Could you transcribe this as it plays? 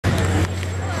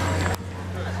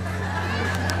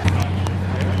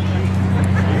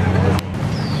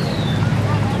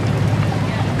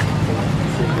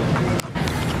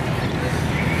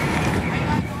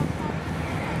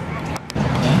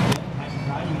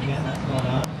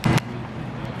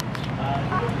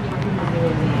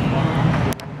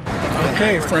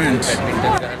Okay, friends.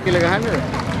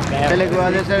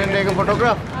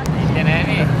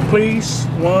 Please,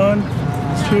 1,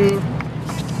 2.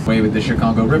 Way with the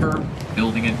Chicago River,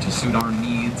 building it to suit our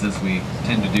needs as we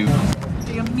tend to do.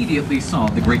 They immediately saw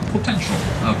the great potential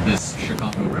of this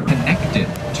Chicago River, connected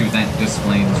to that Des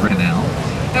Plaines Canal.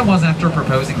 It was after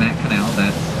proposing that canal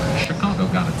that Chicago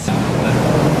got its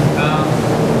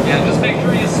yeah, just make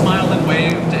sure you smile and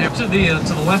wave to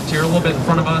the left here, a little bit in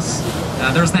front of us.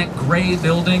 There's that gray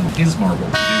building, his marble.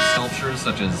 There's sculptures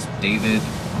such as David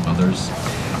and others,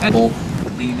 and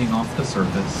leaning off the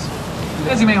surface.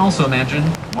 As you may also imagine,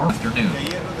 more afternoon.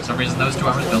 For some reason, those 2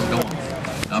 hours don't go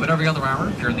off. But every other hour,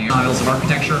 if you're in the styles of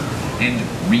architecture, and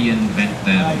reinvent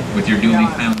them with your newly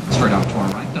found straight out to our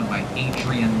right, done by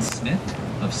Adrian Smith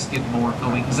of Skidmore,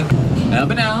 Owings, and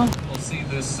but now we'll see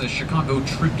this Chicago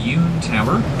Tribune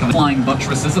Tower, flying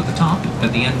buttresses at the top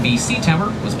that the NBC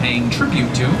Tower was paying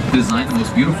tribute to. Designed the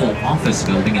most beautiful office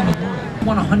building in the world.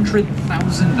 Won $100,000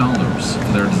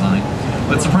 for their design.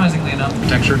 But surprisingly enough,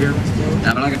 architecture here.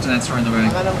 But I'll get to that story on the way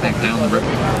back down the river.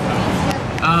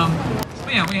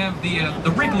 Yeah, we have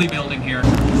the Wrigley building here.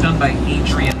 It's done by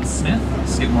Adrian Smith,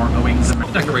 Skidmore, Owings,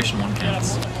 and Decoration 1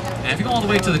 counts. And if you go all the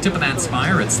way to the tip of that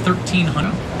spire, it's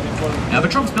 1,300.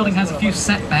 But Trump's building has a few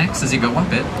setbacks as you go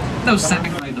up it. Those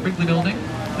setbacks by the Wrigley building,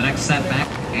 the next setback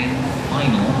and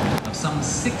final of some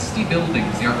 60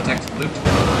 buildings the architect looped.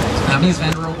 Mies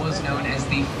van der Rohe was known as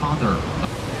the father of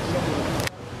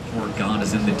for God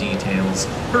is in the details.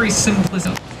 Very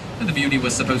simplistic. And the beauty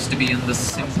was supposed to be in the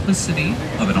simplicity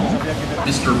of it all.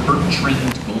 Mr.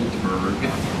 Bertrand Goldberg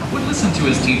would listen to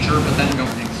his teacher, but then go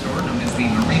next door, known as the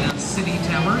Marina City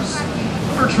Towers.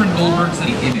 Bertrand Goldberg's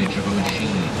the image of a machine.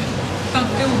 That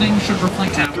building should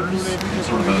reflect towers,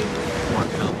 sort of a more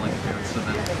complex appearance to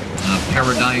them.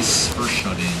 Paradise for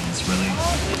shut-ins, really.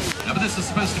 But this is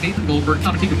supposed to be Goldberg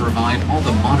thought he could provide all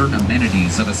the modern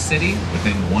amenities of a city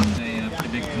within one day.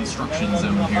 Pretty big construction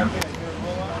zone here.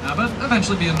 But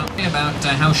eventually be about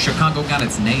how Chicago got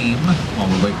its name while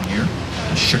we're waiting here.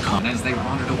 Chicago. As they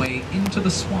rotted away into the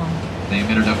swamp, they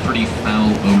emitted a pretty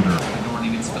foul odor.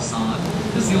 Adorning its facade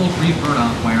is the old Reed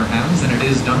Murdoch warehouse, and it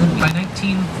is done. By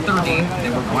 1930, they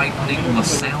were widening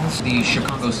LaSalle's, the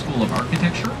Chicago School of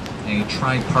Architecture, a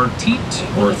tripartite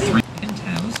or 3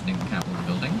 penthouse in the Capitol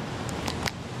building.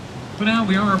 But now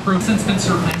we are approaching, since been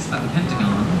surpassed by the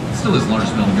Pentagon. Still is the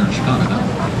largest building here in Chicago, though.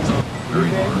 So very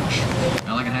large.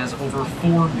 Now, like it has over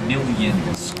 4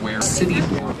 million square city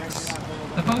blocks.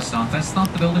 The post office thought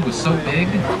the building was so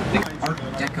big, the Art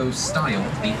Deco style,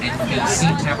 the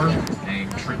NBC Tower, a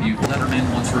tribute Letterman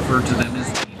once referred to them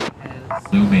as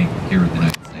the looming here in the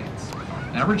United States.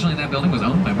 Now, originally that building was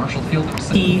owned by Marshall Field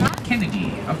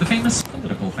Kennedy of the famous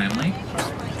political family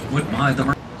would buy the.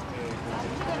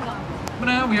 But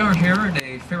now we are here at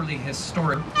a fairly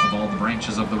historic of all the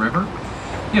branches of the river.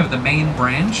 You have the main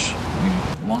branch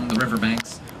along the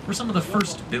riverbanks, where some of the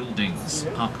first buildings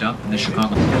popped up in the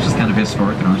Chicago. It's just kind of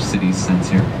historic in our city's sense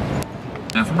here.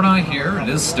 Now, from what I hear, it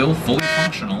is still fully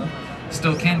functional.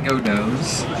 Still can go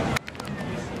doze.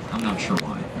 I'm not sure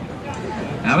why.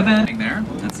 Now, but then, there,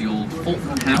 that's the old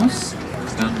Fulton House.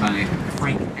 It's done by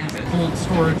Frank Abbott. Cold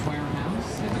storage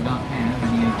warehouse. It did not have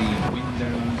any of the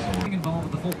windows or anything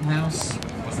involved with the Fulton House.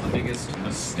 Was the biggest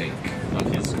mistake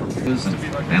of his career.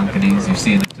 And balconies you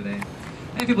see in it today.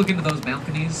 And if you look into those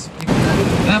balconies,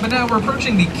 but now we're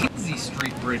approaching the Kinsey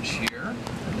Street Bridge here.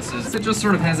 It just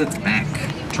sort of has its back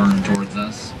turned towards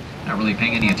us, not really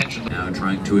paying any attention. Now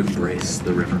trying to embrace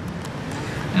the river.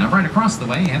 Now right across the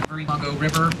way, the Chicago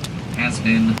River has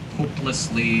been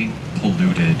hopelessly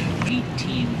polluted.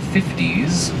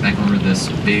 1850s, back over this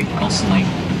big bustling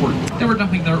port, they were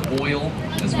dumping their oil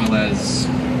as well as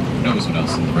who knows what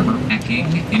else in the river.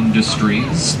 Hacking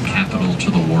industries, capital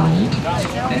to the world.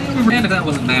 And if that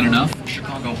wasn't bad enough,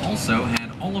 Chicago also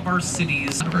had all of our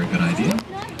cities. Not a very good idea.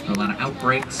 There were a lot of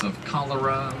outbreaks of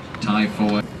cholera,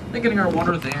 typhoid. And getting our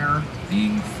water there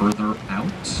being further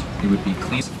out, it would be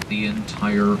clean the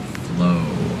entire flow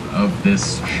of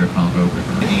this Chicago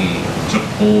River. To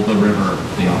pull the river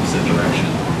the opposite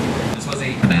direction. This was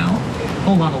a canal. A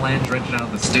whole lot of land dredged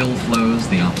out that still flows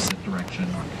the opposite direction.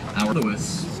 Our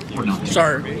Lewis, or not.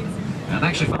 Sorry. And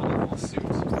actually filed a lawsuit.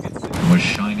 It was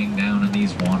shining down in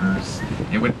these waters.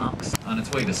 It went on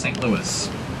its way to St. Louis.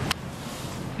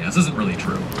 Yeah, this isn't really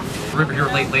true. The river here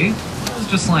lately, it was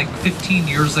just like 15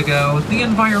 years ago, the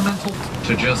environmental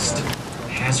to just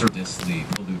hazardously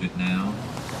polluted now.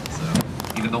 So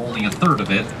even though only a third of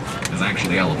it is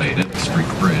actually elevated, street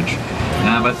bridge.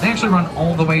 But they actually run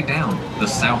all the way down the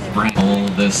south branch. All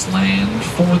this land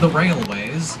for the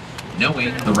railways,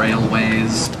 knowing the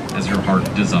railways as your heart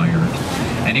desired.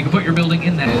 And you can put your building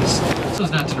in that so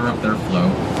as not to interrupt their flow.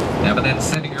 But then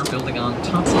setting your building on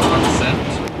top of the concept.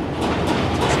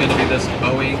 It's going to be this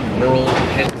Boeing World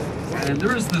Head. And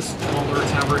there is this smaller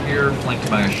tower here, flanked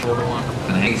by a shorter one,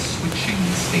 and a switching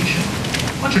station.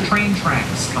 A bunch of train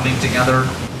tracks coming together.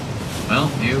 Well,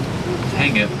 you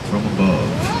hang it from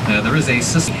above. There is a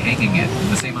system hanging it,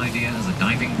 the same idea as a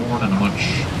diving board on a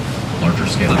much larger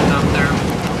scale. Up top there,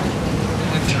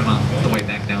 and turn on the way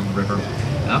back down the river.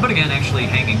 But again, actually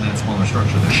hanging that smaller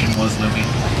structure, the shin was looming.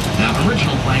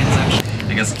 Original plans,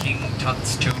 actually, I guess King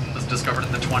Tut's tomb was discovered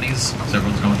in the 20s, so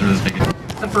everyone's going through this big...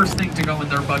 The first thing to go in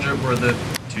their budget were the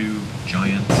two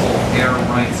giant air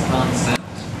rights concept.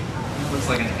 It looks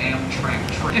like an Amtrak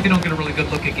train. If you don't get a really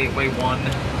good look at Gateway 1,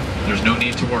 there's no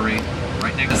need to worry.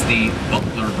 Right next to the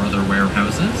Butler Brother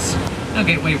warehouses. Now,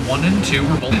 Gateway 1 and 2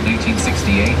 were both in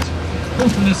 1968,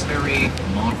 both in this very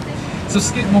modern. So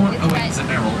Skidmore, Owings, and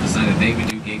Merrill decided they would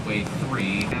do Gateway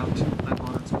 3 out that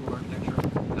modern school of architecture.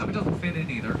 It doesn't fit in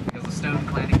either, because the stone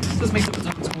cladding. This makes up its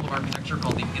own school of architecture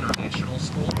called the International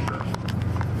School.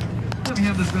 Then we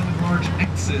have this building with large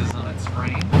X's on its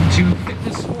frame. 2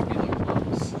 fitness formula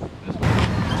clubs.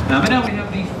 But now we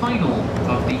have the final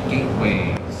of the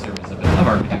Gateway series of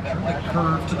architecture. The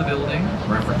curve to the building,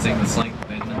 referencing the slight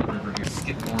bend in the river here.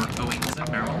 Skidmore, Owings, and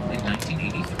Merrill in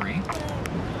 1983.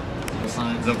 No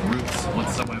signs of roots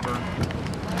whatsoever.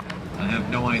 I have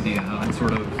no idea how that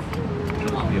sort of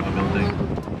jalopy of a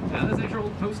building. Now, this actual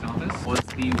post office was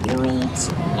the world's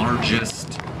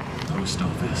largest post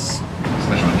office.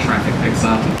 Especially when traffic picks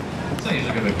up. So I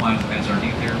usually go to climb past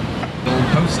underneath here. The old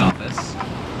post office.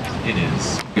 It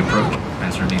is. We approach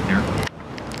past underneath here.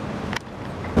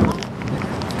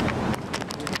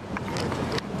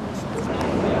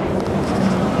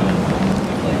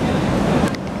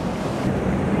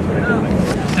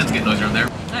 Tends to get noisy around there.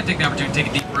 I take the opportunity to take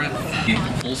a deep breath.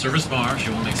 Full service bar. She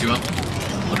will mix you up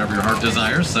whatever your heart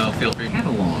desires, so feel free.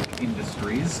 Catalog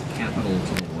Industries, capital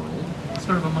to the world.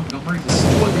 Sort of a Montgomery to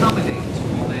accommodate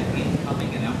all that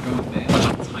incoming and outgoing mail.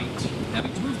 Much tight,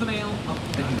 having to move the mail up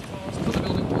and so the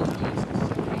building was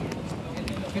and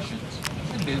efficient.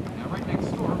 And now right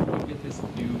next door, we get this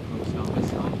new post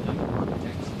office on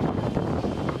Architects.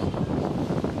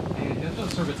 And it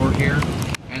does serve it for here,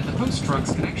 and the post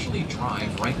trucks can actually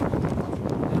drive right. Now,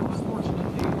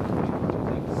 unfortunately,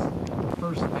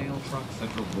 first mail trucks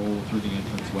that will roll through the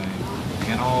entranceway,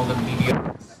 and all the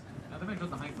media. They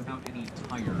measured the height without any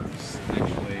tires.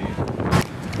 Actually,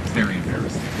 it's very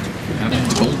embarrassing.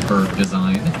 Goldberg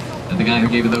design, and the guy who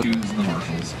gave you those shoes in the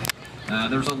Marshalls.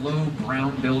 There's a low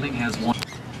brown building, has one.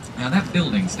 Now that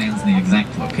building stands in the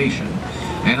exact location,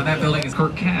 and that building is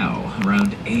Kirk Cow,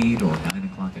 around 8 or 9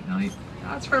 o'clock at night.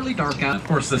 It's fairly dark out. Of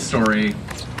course, this story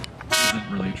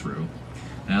isn't really true.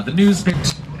 The news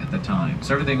picked at the time,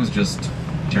 so everything was just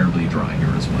terribly dry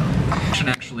here as well.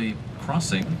 Actually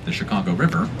crossing the Chicago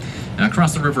River.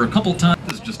 Across the river a couple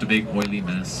times is just a big oily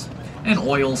mess. And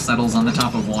oil settles on the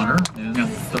top of water. And a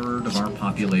third of our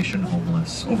population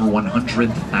homeless. Over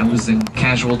 100,000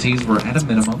 casualties were at a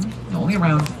minimum. Only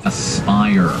around a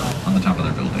spire on the top of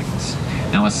their buildings.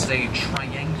 Now a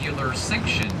triangular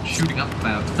section shooting up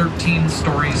about 13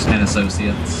 stories. And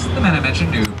associates, the man I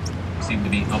mentioned who seemed to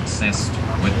be obsessed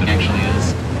with it actually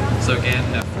is. So again,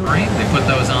 free. They put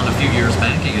those on a few years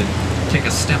back. You could take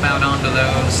a step out onto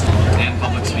those and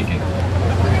public speaking.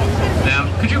 Now,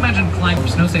 could you imagine climbing?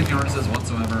 No safety harnesses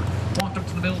whatsoever. Walked up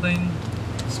to the building,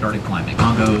 started climbing.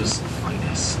 Congo's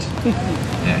finest.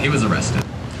 Yeah, he was arrested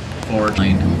for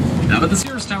but the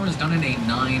Sears Tower is done in a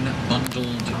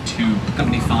 9-bundled tube,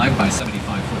 75 by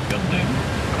 75 foot building.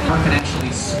 It can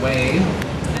actually sway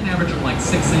an average of like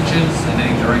 6 inches in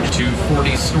any direction. 2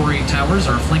 40-story towers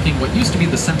are flanking what used to be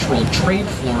the central trade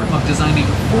floor of designing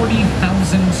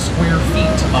 40,000 square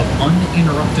feet of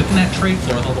uninterrupted. And that trade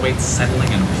floor, with all the weight settling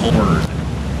and forward.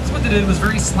 So what they did was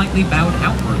very slightly bowed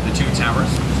outward, the 2 towers,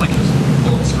 like just a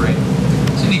little straight.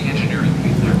 It's unique engineering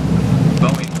feat there.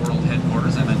 Boeing World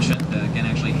Headquarters, I mentioned, again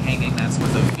actually hanging, that's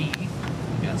with a V,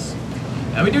 yes.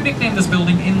 We do nickname this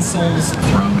building Insoul's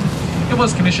Throne. It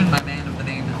was commissioned by a man of the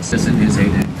name Sisson his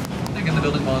heyday. Again, the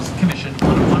building was commissioned a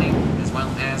lot of money, as well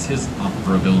as his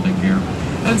opera building here.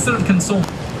 And instead of Console,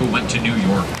 who went to New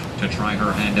York to try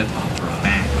her hand at opera,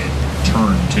 back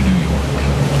turned to New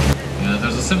York.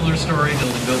 There's a similar story,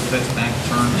 building built with its back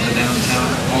turned to the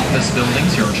downtown office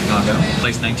buildings here in Chicago.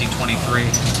 Place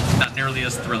 1923, not nearly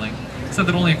as thrilling, except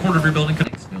that only a quarter of your building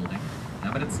could be this building.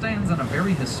 But it's it stands on a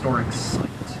very historic site.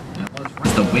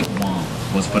 The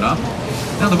wigwam was put up.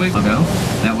 Now the wigwam ago,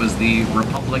 that was the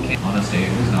Republican Honest Abe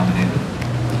was nominated.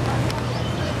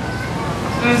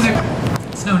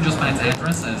 It's known just by its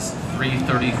address as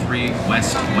 333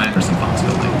 West Wackers and Fox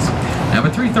Buildings. Now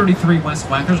at 333 West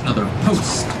Wackers, another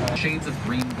post. Shades of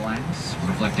green glass,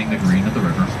 reflecting the green of the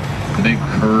river. The big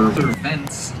curved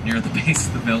vents near the base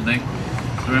of the building.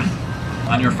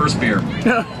 On your first beer.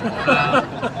 Alright.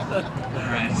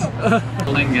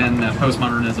 Building and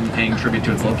postmodernism paying tribute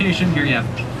to its location. Here you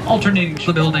have alternating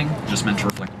the building, just meant to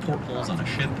reflect portholes on a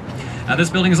ship. This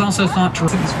building is also thought to...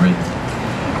 It's great.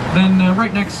 Then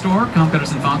right next door,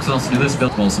 Competitors and Fox also do this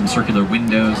build, well, some circular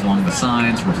windows along the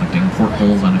sides, reflecting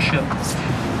portholes on a ship.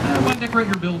 Why decorate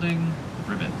your building?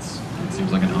 Rivets. It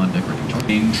seems like an odd decorating choice.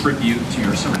 Paying tribute to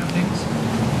your surroundings.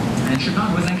 And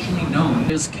Chicago is actually known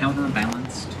as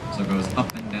counterbalanced, so it goes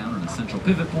up and down an essential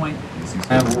pivot point.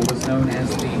 What was known as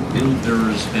the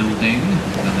Builders Building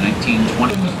in the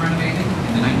 1920s. It was renovated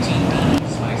in the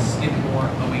 1980s by Skidmore,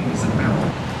 Owings and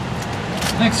Merrill.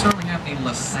 Next door we have the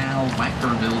LaSalle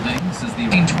Wacker Building. This is the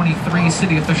 1923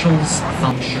 city officials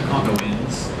thought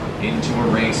Chicagoans into a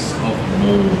race of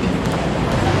mole people.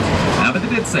 But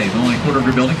they did say the only quarter of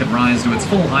your building could rise to its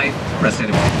full height. Rest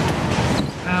had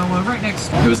Now, right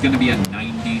next, there was going to be a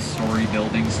 90-story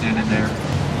building standing there.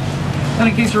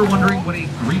 And in case you're wondering what a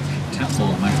Greek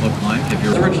temple might look like, if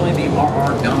you're originally the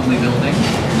R.R. Donnelly building,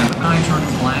 and the eye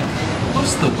turns black,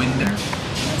 most of the wind there.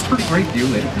 It's a pretty great view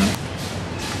later on.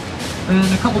 Then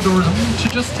a couple doors to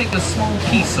just take a small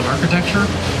piece of architecture,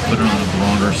 put it on a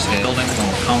broader scale. Building with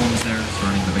all columns there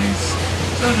surrounding the base.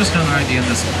 So just another idea in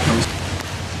this post.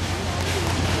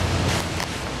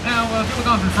 Now, if you look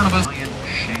off in front of us,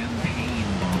 champagne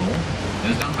bottle. It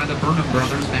was done by the Burnham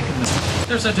brothers back in the...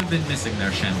 They're said to have been missing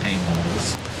their champagne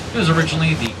bottles. It was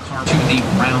originally the car to the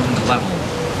ground level.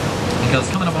 Because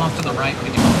coming up off to the right,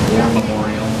 we do a war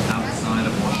memorial outside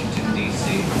of Washington,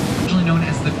 D.C. Originally known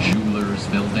as the Jewelers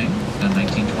Building in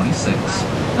 1926.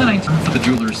 The 19th for the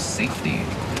Jewelers' safety.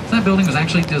 So that building was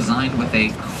actually designed with a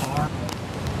car.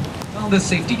 Well, this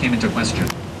safety came into question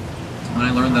when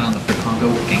I learned that on the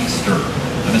Chicago Gangster,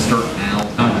 Mr. Al,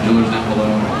 the Jewelers down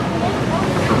below,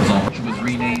 which was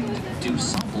renamed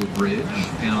DuSable Bridge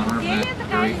in honor of that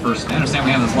very first. I understand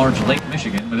we have this large Lake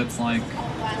Michigan, but it's like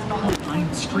on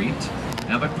Pine Street.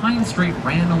 But Pine Street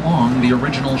ran along the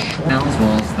original shore as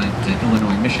well as that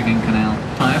Illinois-Michigan Canal.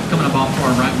 Coming up off to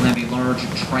our right, we'll have a large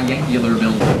triangular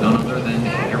building, none other than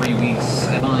Harry Week's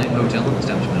fine hotel and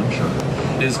establishment, I'm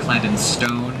sure. It is clad in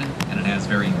stone, and it has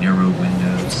very narrow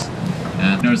windows.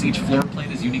 Notice each floor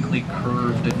plate is uniquely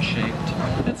curved and shaped.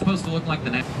 It's supposed to look like the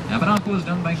next. Aqua was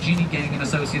done by Jeannie Gang and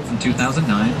Associates in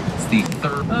 2009. It's the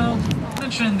third. Well,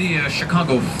 mentioning the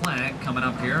Chicago flag coming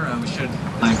up here. We should.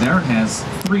 Flag there has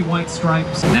 3 white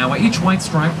stripes. Now, each white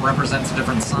stripe represents a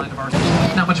different side of our.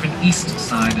 Not much of an east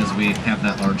side as we have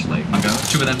that large lake.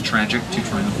 2 of them tragic, 2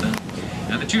 triumphant.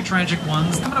 Now, the 2 tragic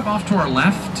ones coming up off to our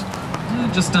left.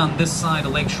 Just on this side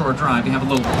of Lakeshore Drive, you have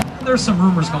a little... There's some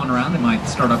rumors going around they might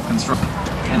start up construction.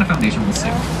 And a foundation, we'll see.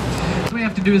 What we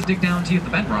have to do is dig down to the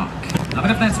bedrock.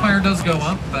 But if that spire does go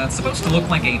up, it's supposed to look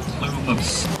like a plume of...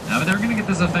 but they're going to get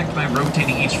this effect by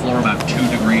rotating each floor about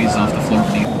 2 degrees off the floor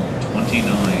beneath.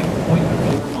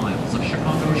 29.4 miles of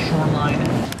Chicago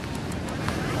shoreline.